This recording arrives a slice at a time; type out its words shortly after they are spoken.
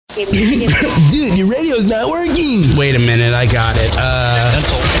Dude, your radio's not working. Wait a minute, I got it.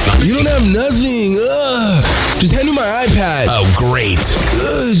 You don't have nothing. Just hand me my iPad. Oh, great.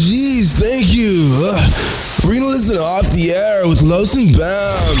 Jeez, thank you. We're gonna listen to Off the Air with Loos&amp.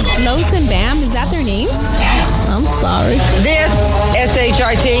 Loos&amp, is that their names? Yes. I'm sorry. This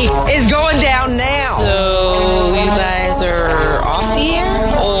SHIT is going down now. So you guys are off the air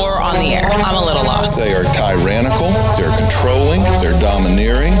or on the air? I'm a little lost. They are tyrannical, they're controlling, they're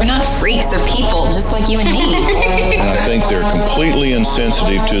domineering. We're not freaks, they're people, just like you and me. And I think they're completely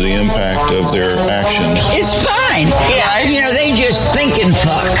insensitive to the impact of their actions. It's fine. Yeah, you know, they just think and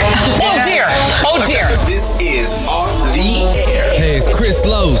fuck. Oh dear. Oh dear. This is Off the Air. Hey, it's Chris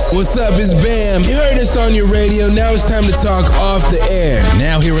Loos. What's up? It's Bam. You heard us on your radio. Now it's time to talk off the air.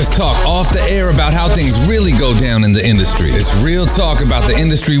 Now hear us talk off the air about how things really go down in the industry. It's real talk about the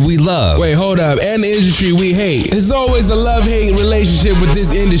industry we love. Wait, hold up. And the industry we hate. It's always a love-hate relationship with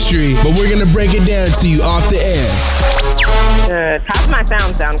this industry, but we're gonna break it down to you off the air. Top of my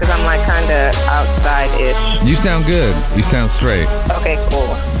sound because I'm like kind of outside-ish. You sound good. You sound straight. Okay,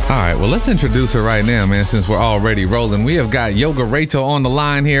 cool. All right, well, let's introduce her right now, man, since we're already rolling. We have got YogaRachel on the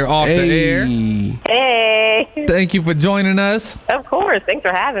line here off the air. Hey. Thank you for joining us. Of course. Thanks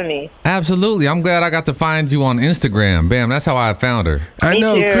for having me. Absolutely. I'm glad I got to find you on Instagram. Bam, that's how I found her. I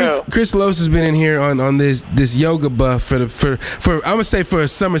know. too. Chris Loos has been in here on this yoga buff for I'm gonna say for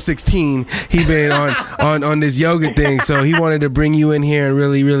summer 16. He been on this yoga thing, so he wanted to bring you in here and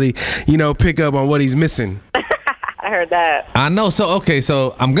really pick up on what he's missing. I heard that. I know. So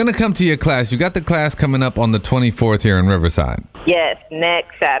I'm going to come to your class. You got the class coming up on the 24th here in Riverside. Yes,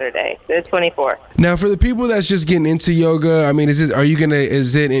 next Saturday, the 24th. Now, for the people that's just getting into yoga, I mean, is it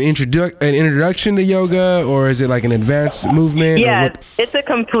an introduction to yoga, or is it like an advanced movement? Yeah, it's a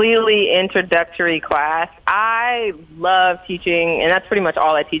completely introductory class. I love teaching, and that's pretty much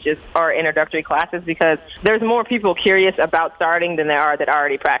all I teach are introductory classes because there's more people curious about starting than there are that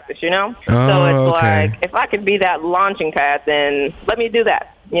already practice, you know? So it's like, if I could be that launching pad, then let me do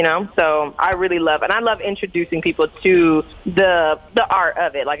that. You know, so I really love, and I love introducing people to the art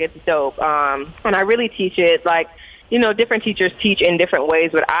of it. Like, it's dope. And I really teach it like, different teachers teach in different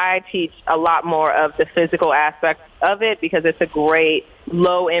ways, but I teach a lot more of the physical aspect of it because it's a great,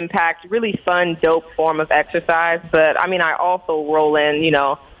 low impact, really fun, dope form of exercise. But I mean, I also roll in,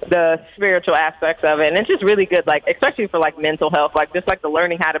 the spiritual aspects of it, and it's just really good, like especially for like mental health, like just like the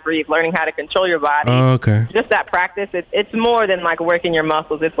learning how to breathe, learning how to control your body. Just that practice, it's more than like working your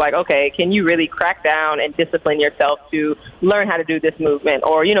muscles. It's like, okay, can you really crack down and discipline yourself to learn how to do this movement,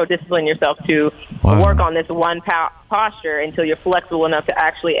 or discipline yourself to work on this one posture until you're flexible enough to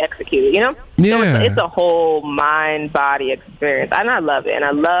actually execute it, Yeah. So it's a whole mind-body experience, and I love it, and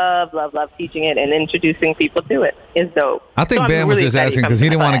I love teaching it and introducing people to it. It's dope. I think Bam was just asking because he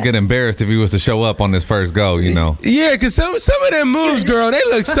didn't want to get embarrassed if he was to show up on this first go, Yeah, because some of them moves, girl, they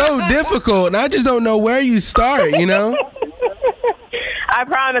look so difficult, and I just don't know where you start, I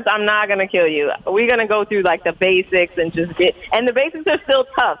promise I'm not going to kill you. We're going to go through like the basics and and the basics are still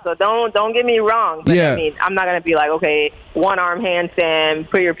tough, so don't get me wrong. But I mean, I'm not going to be like, okay, one arm handstand,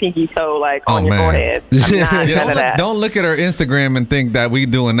 put your pinky toe like on your forehead. I'm not none of that. Don't look at her Instagram and think that we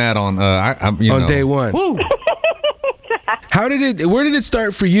doing that on on day one. Woo. Where did it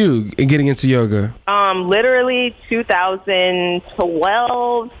start for you in getting into yoga? Literally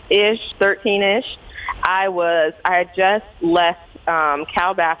 2012-ish, 13-ish. I had just left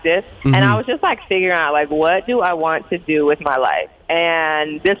Cal Baptist, and I was just like figuring out like, what do I want to do with my life?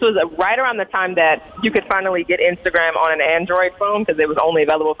 And this was right around the time that you could finally get Instagram on an Android phone because it was only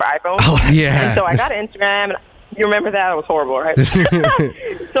available for iPhone. Oh, yeah. And so I got Instagram, and you remember that? It was horrible, right?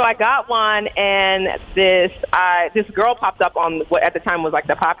 So I got one, and this girl popped up on what at the time was like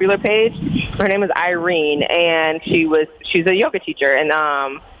the popular page. Her name is Irene, and she's a yoga teacher, and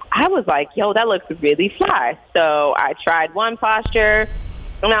I was like, yo, that looks really fly. So I tried one posture,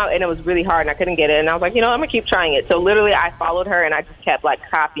 and it was really hard, and I couldn't get it. And I was like, I'm going to keep trying it. So literally I followed her, and I just kept, like,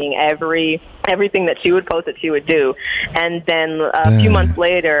 copying everything that she would post that she would do. And then a few months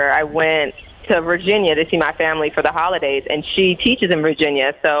later, I went to Virginia to see my family for the holidays, and she teaches in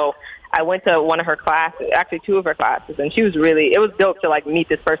Virginia. So I went to one of her classes, actually two of her classes, and it was dope to like meet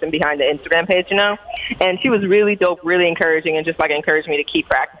this person behind the Instagram page, and she was really dope, really encouraging, and just like encouraged me to keep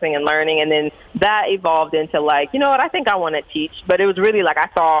practicing and learning. And then that evolved into like, I think I want to teach, but it was really like I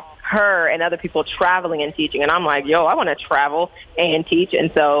saw her and other people traveling and teaching, and I'm like, yo, I want to travel and teach.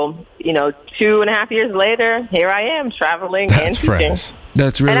 And so, 2.5 years later, here I am traveling and teaching.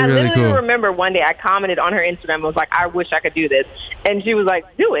 That's really, and I really literally cool. remember one day I commented on her Instagram and was like, I wish I could do this. And she was like,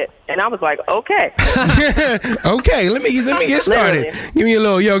 do it. And I was like, okay. Okay, let me get started. Literally. Give me a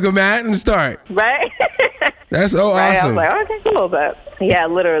little yoga mat and start. Right? That's Right? I awesome. was like, okay, cool. But yeah,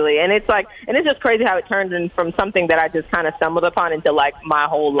 literally. And it's like, and it's just crazy how it turned in from something that I just kind of stumbled upon into like my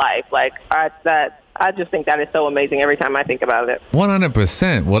whole life. Like I just think that is so amazing every time I think about it.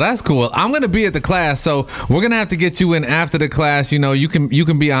 100%. Well, that's cool. I'm going to be at the class, so we're going to have to get you in after the class. You know, you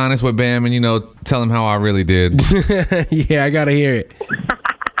can be honest with Bam and, you know, tell him how I really did. Yeah, I got to hear it.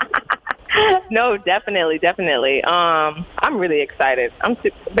 No, definitely. I'm really excited.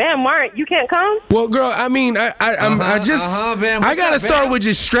 Bam, Mark, you can't come? Well, girl, I mean, I Bam, I gotta start with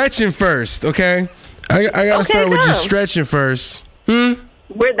just stretching first, okay? I gotta start with just stretching first.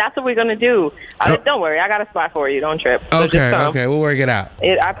 That's what we're gonna do. Don't worry, I got a spot for you. Don't trip. So Okay, we'll work it out.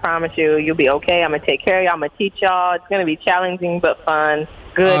 I promise you'll be okay. I'm gonna take care of you. I'm gonna teach y'all. It's gonna be challenging but fun.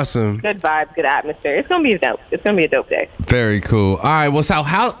 Good, Awesome. Good vibes, good atmosphere. It's gonna be dope. It's gonna be a dope day. Very cool. All right. Well, so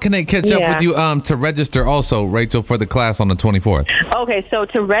how can they catch up with you to register also, Rachel, for the class on the 24th? Okay, so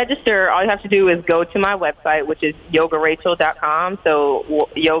to register, all you have to do is go to my website, which is YogaRachel.com. So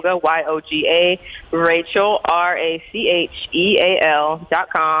yoga, YOGA, Rachel,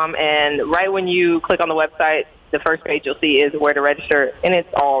 RACHEAL.com. And right when you click on the website, the first page you'll see is where to register, and it's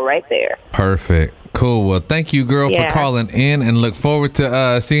all right there. Perfect. Cool. Well, thank you, girl, for calling in, and look forward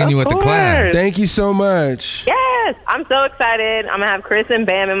to seeing you at the class. Thank you so much. Yes, I'm so excited. I'm going to have Chris and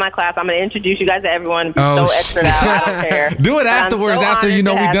Bam in my class. I'm going to introduce you guys to everyone. Be so extra out. I don't care. Do it afterwards, so after we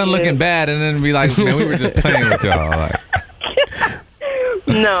done you. looking bad, and then be like, man, we were just playing with y'all. Like.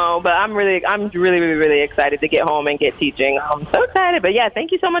 No, but I'm really excited to get home and get teaching. I'm so excited. But yeah,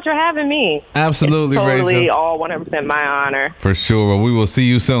 thank you so much for having me. Absolutely, it's totally Rachel. all 100% my honor. For sure. Well, we will see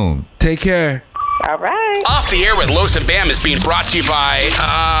you soon. Take care. All right. Off the Air with Loos and Bam is being brought to you by,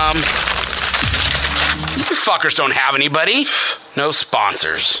 you fuckers don't have anybody. No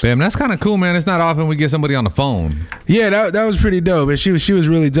sponsors. Bam, that's kind of cool, man. It's not often we get somebody on the phone. Yeah, that was pretty dope. And she was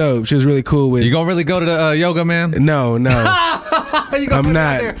really dope. She was really cool with. You gonna really go to the yoga, man? No. I'm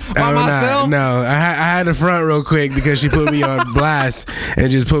not. By myself? No, I had to front real quick because she put me on blast and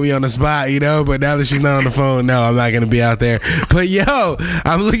just put me on the spot, you know. But now that she's not on the phone, no, I'm not gonna be out there. But yo,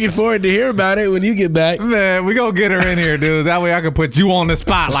 I'm looking forward to hear about it when you get back. Man, we gonna get her in here, dude. That way I can put you on the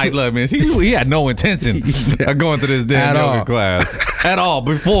spotlight. Look, man, he had no intention of going to this damn yoga class at all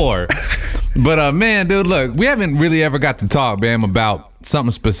before. But man, dude, look, we haven't really ever got to talk, Bam, about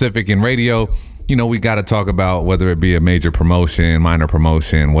something specific in radio. You know, we got to talk about whether it be a major promotion, minor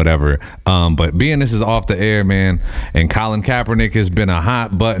promotion, whatever. But being this is off the air, man, and Colin Kaepernick has been a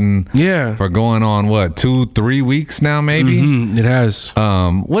hot button for going on, 2-3 weeks now, maybe? Mm-hmm, it has.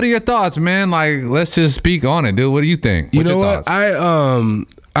 What are your thoughts, man? Like, let's just speak on it, dude. What do you think? You know what?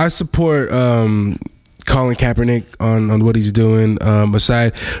 I support Colin Kaepernick on what he's doing,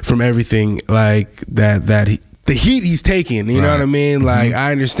 aside from everything like that the heat he's taking, you know what I mean? Like,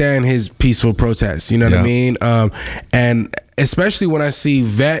 I understand his peaceful protests, you know what I mean? And especially when I see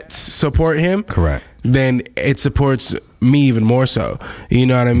vets support him, then it supports me even more so, you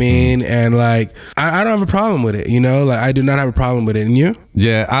know what I mean? And like, I don't have a problem with it, you know? Like, I do not have a problem with it. And you?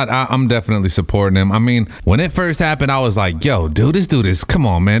 Yeah, I'm definitely supporting him. I mean, when it first happened, I was like, yo, dude, let's do this. Come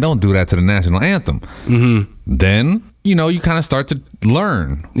on, man, don't do that to the national anthem. Then, you know, you kind of start to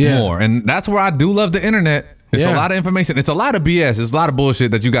learn more. And that's where I do love the internet. It's a lot of information. It's a lot of BS. It's a lot of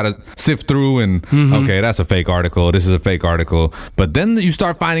bullshit that you got to sift through and, okay, that's a fake article. This is a fake article. But then you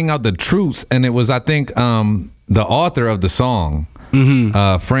start finding out the truths. And it was, I think, the author of the song,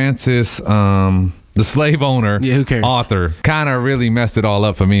 Francis, the slave owner, who cares? Author, kind of really messed it all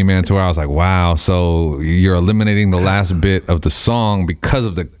up for me, man, to where I was like, wow, so you're eliminating the last bit of the song because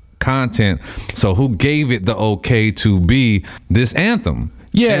of the content. So who gave it the okay to be this anthem?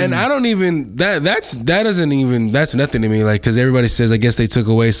 Yeah, and I don't even that's nothing to me, like, because everybody says I guess they took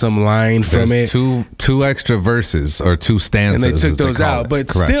away some line from it. Two extra verses or two stanzas, and they took those out. But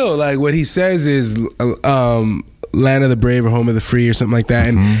still, like, what he says is land of the brave or home of the free or something like that.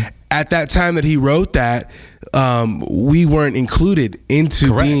 And at that time that he wrote that, we weren't included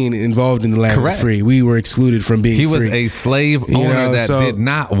into being involved in the land of the free. We were excluded from being free. He was a slave owner that did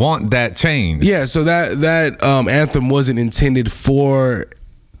not want that change. Yeah, so that anthem wasn't intended for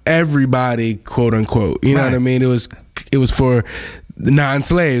everybody, quote unquote. You know what I mean? It was for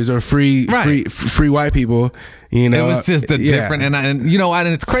non-slaves or free white people. You know, it was just a different, and you know, and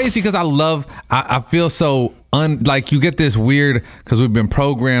it's crazy because I feel so like you get this weird, because we've been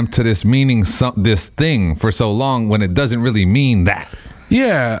programmed to this meaning this thing for so long when it doesn't really mean that.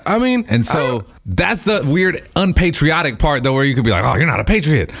 Yeah, I mean, and so that's the weird unpatriotic part though, where you could be like, oh, you're not a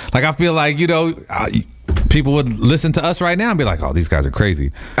patriot. Like, I feel like, people would listen to us right now and be like, oh, these guys are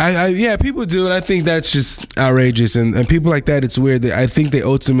crazy. Yeah, people do, and I think that's just outrageous. And people like that, it's weird. I think they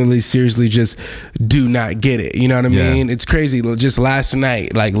ultimately, seriously, just do not get it. You know what I mean? It's crazy. Just last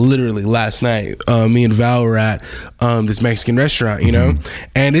night, like literally last night, me and Val were at this Mexican restaurant, you know?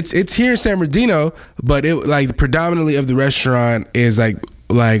 And it's here in San Bernardino, but it like predominantly of the restaurant is like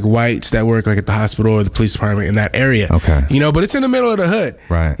whites that work like at the hospital or the police department in that area. Okay. But it's in the middle of the hood.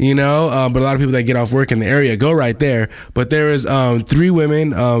 Right. But a lot of people that get off work in the area go right there. But there was 3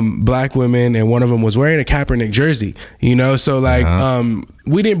 women, black women, and one of them was wearing a Kaepernick jersey. So like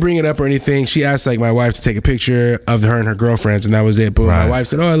we didn't bring it up or anything. She asked like my wife to take a picture of her and her girlfriends, and that was it. But my wife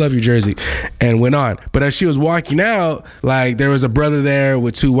said, "Oh, I love your jersey," and went on. But as she was walking out, like there was a brother there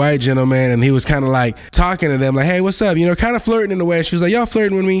with 2 white gentlemen, and he was kind of like talking to them, like, "Hey, what's up?" Kind of flirting in a way. She was like, "Y'all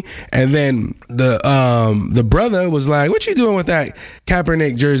flirting with me?" And then the brother was like, "What you doing with that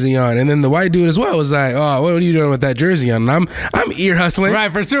Kaepernick jersey on?" And then the white dude as well was like, "Oh, what are you doing with that jersey on?" And I'm ear hustling,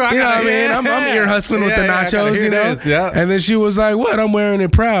 right, for sure. You know what I mean? I'm ear hustling with the nachos, And then she was like, "What? I'm wearing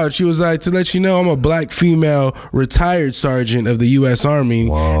it proud." She was like, "To let you know, I'm a black female retired sergeant of the U.S.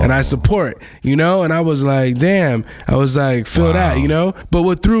 Army, and I support." And I was like, "Damn!" I was like, "Feel that," But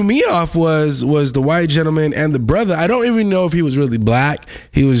what threw me off was the white gentleman and the brother. I don't even know if he was really black.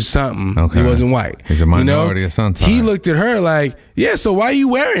 He was something. Okay. He wasn't white. He's a minority of some type. He looked at her like, "Yeah, so why are you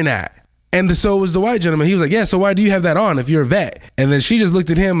wearing that?" And so was the white gentleman. He was like, "Yeah, so why do you have that on if you're a vet?" And then she just looked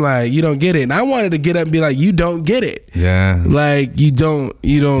at him like, "You don't get it." And I wanted to get up and be like, "You don't get it." Yeah. Like, you don't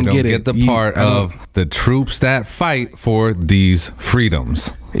get it. The part of the troops that fight for these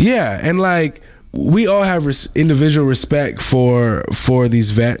freedoms. Yeah. And like, we all have individual respect for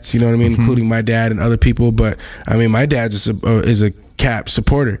these vets, you know what I mean? Including my dad and other people. But I mean, my dad is a Cap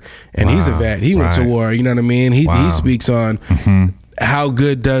supporter, and he's a vet. He went to war, you know what I mean? He speaks on how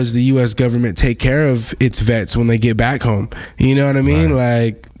good does the U.S. government take care of its vets when they get back home? You know what I mean?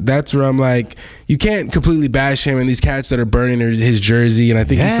 Like, that's where I'm like, you can't completely bash him and these cats that are burning his jersey, and I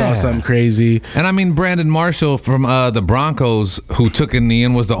think he saw something crazy. And I mean, Brandon Marshall from the Broncos, who took a knee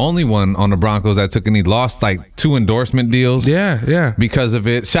and was the only one on the Broncos that took a knee, lost like 2 endorsement deals. Yeah. Because of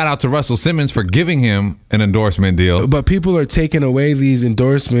it. Shout out to Russell Simmons for giving him an endorsement deal. But people are taking away these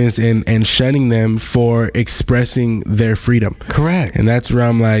endorsements and shunning them for expressing their freedom. Correct. And that's where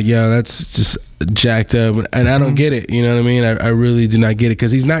I'm like, yo, that's just jacked up, and I don't get it. You know what I mean? I really do not get it,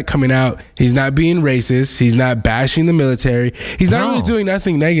 because he's not coming out. He's not being racist. He's not bashing the military. He's not really doing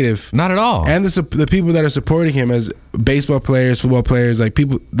nothing negative. Not at all. And the people that are supporting him as baseball players, football players, like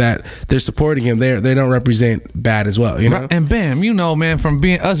people that they're supporting him, they don't represent bad as well. You know? And bam, man, from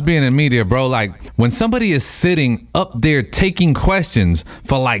being in media, bro. Like, when somebody is sitting up there taking questions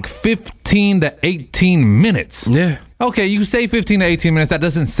for like 15 to 18 minutes. Yeah. Okay, you say 15 to 18 minutes. That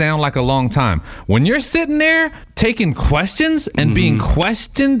doesn't sound like a long time. When you're sitting there taking questions and being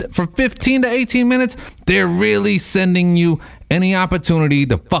questioned for 15 to 18 minutes, they're really sending you any opportunity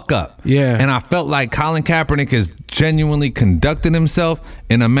to fuck up. Yeah. And I felt like Colin Kaepernick is genuinely conducting himself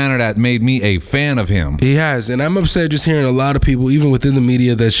in a manner that made me a fan of him. He has. And I'm upset just hearing a lot of people, even within the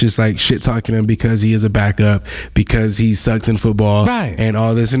media, that's just like shit talking him because he is a backup, because he sucks in football, right, and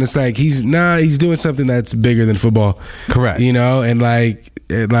all this. And it's like, he's doing something that's bigger than football. Correct. And like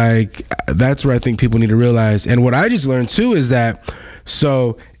that's where I think people need to realize. And what I just learned too is that,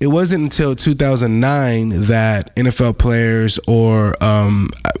 so it wasn't until 2009 that NFL players, or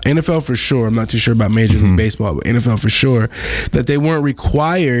NFL for sure, I'm not too sure about Major League Baseball, but NFL for sure, that they weren't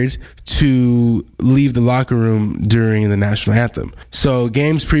required to leave the locker room during the national anthem. So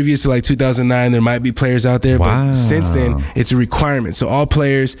games previous to like 2009, there might be players out there, but since then it's a requirement. So all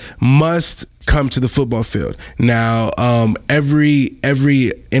players must come to the football field. Now, every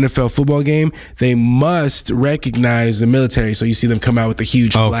NFL football game, they must recognize the military. So you see them come out with a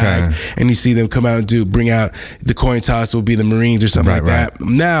huge flag, and you see them come out and bring out the coin toss, will be the Marines or something like that.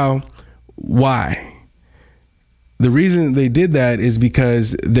 Now, why? The reason they did that is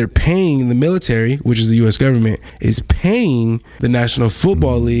because they're paying the military, which is the U.S. government, is paying the National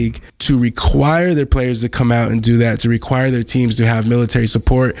Football League to require their players to come out and do that, to require their teams to have military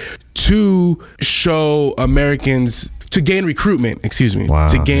support, to show Americans, to gain recruitment,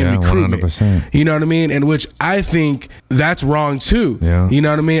 to gain recruitment. 100%. You know what I mean? And which I think that's wrong too. Yeah. You know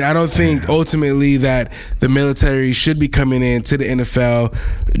what I mean? I don't think ultimately that the military should be coming in to the NFL,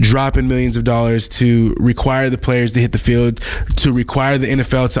 dropping millions of dollars to require the players to hit the field, to require the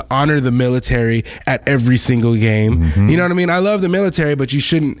NFL to honor the military at every single game. You know what I mean? I love the military, but you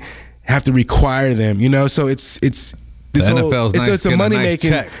shouldn't have to require them, you know? So it's this the NFL's it's a money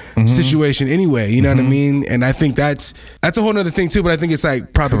making. situation anyway. You know what I mean? And I think that's a whole other thing too. But I think it's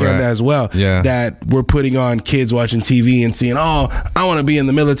like propaganda as well. Yeah. That we're putting on kids watching TV and seeing, oh, I want to be in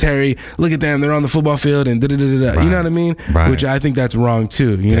the military. Look at them, they're on the football field and da-da-da-da-da. Right. You know what I mean? Right. Which I think that's wrong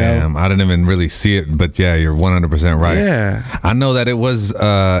too. You know? I didn't even really see it, but yeah, you're 100% right. Yeah. I know that it was.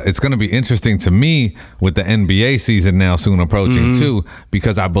 It's going to be interesting to me with the NBA season now soon approaching too,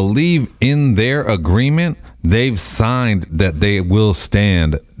 because I believe in their agreement they've signed that they will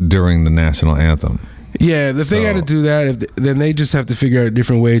stand during the national anthem. Yeah, if they got to do that, then they just have to figure out a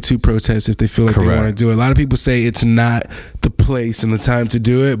different way to protest if they feel like they want to do it. A lot of people say it's not the place and the time to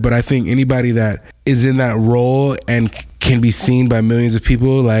do it, but I think anybody that is in that role and can be seen by millions of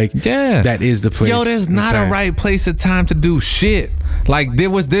people, like, that is the place. Yo, there's not a right place or time to do shit. Like,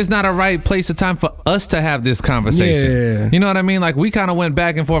 there's not a right place or time for us to have this conversation. Yeah. You know what I mean? Like, we kind of went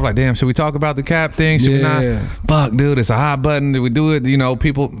back and forth, like, damn, should we talk about the cap thing? Should we not? Fuck, dude, it's a hot button. Did we do it? You know,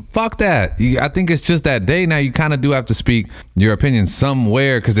 people, fuck that. I think it's just that day now. You kind of do have to speak your opinion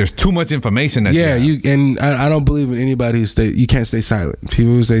somewhere because there's too much information. That and I don't believe in anybody who you can't stay silent.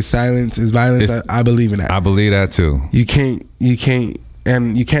 People who say silence is violence. I believe in that. I believe that too. You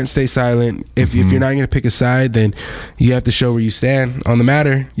can't stay silent. If you're not going to pick a side, then you have to show where you stand on the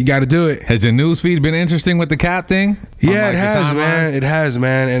matter. You got to do it. Has your news feed been interesting with the cap thing? Yeah, it has, man. It has,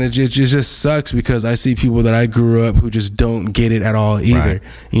 man. And it just sucks because I see people that I grew up who just don't get it at all either. Right.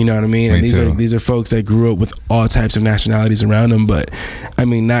 You know what I mean? And these are folks that grew up with all types of nationalities around them, but I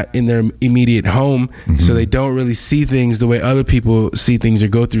mean, not in their immediate home, so they don't really see things the way other people see things or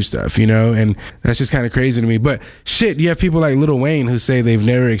go through stuff, you know? And that's just kind of crazy to me. But shit, you have people like Lil Wayne who say they've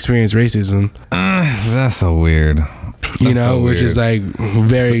never experienced racism. That's so weird. Which is like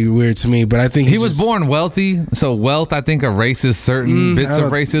very weird to me. But I think he was born wealthy, so wealth I think erases certain bits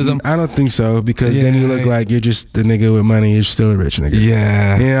of racism. I don't think so, because then you look like you're just the nigga with money. You're still a rich nigga.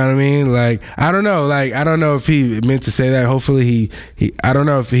 Yeah, you know what I mean. Like I don't know. Like I don't know if he meant to say that. Hopefully he I don't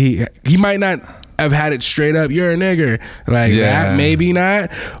know if he might not have had it straight up, you're a nigger, like that, maybe not,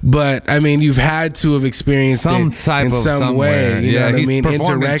 but I mean, you've had to have experienced some it type in of some somewhere. way. You know what I mean?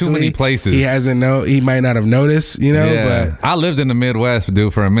 Indirectly, in too many places. He might not have noticed, you know. But I lived in the Midwest,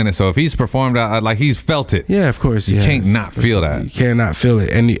 dude, for a minute. So if he's performed out, like he's felt it. Yeah, of course. You can't not feel that. You cannot feel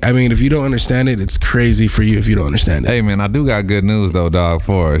it. And I mean, if you don't understand it, it's crazy for you if you don't understand it. Hey man, I do got good news though, dog,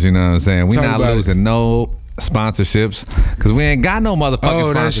 for us. You know what I'm saying? We not losing no sponsorships because we ain't got no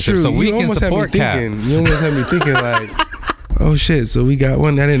motherfucking sponsorships, true. so we can support Cap. You almost had me thinking like, oh shit, so we got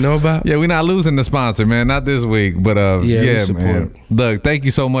one I didn't know about. Yeah, we're not losing the sponsor, man, not this week, but man, look, thank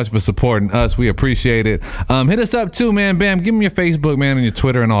you so much for supporting us. We appreciate it. Hit us up too, man. Bam, give me your Facebook, man, and your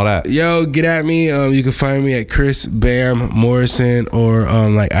Twitter and all that. Yo, get at me. You can find me at Chris Bam Morrison or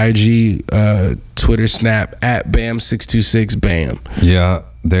like IG, Twitter, Snap at Bam626Bam. Yeah,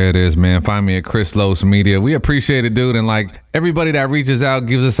 there it is, man. Find me at Chris Loos Media. We appreciate it, dude. And like everybody that reaches out,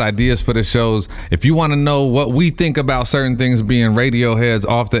 gives us ideas for the shows. If you want to know what we think about certain things being radio heads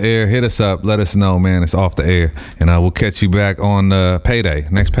off the air, hit us up. Let us know, man. It's off the air. And I will catch you back on payday,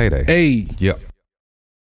 next payday. Hey. Yep.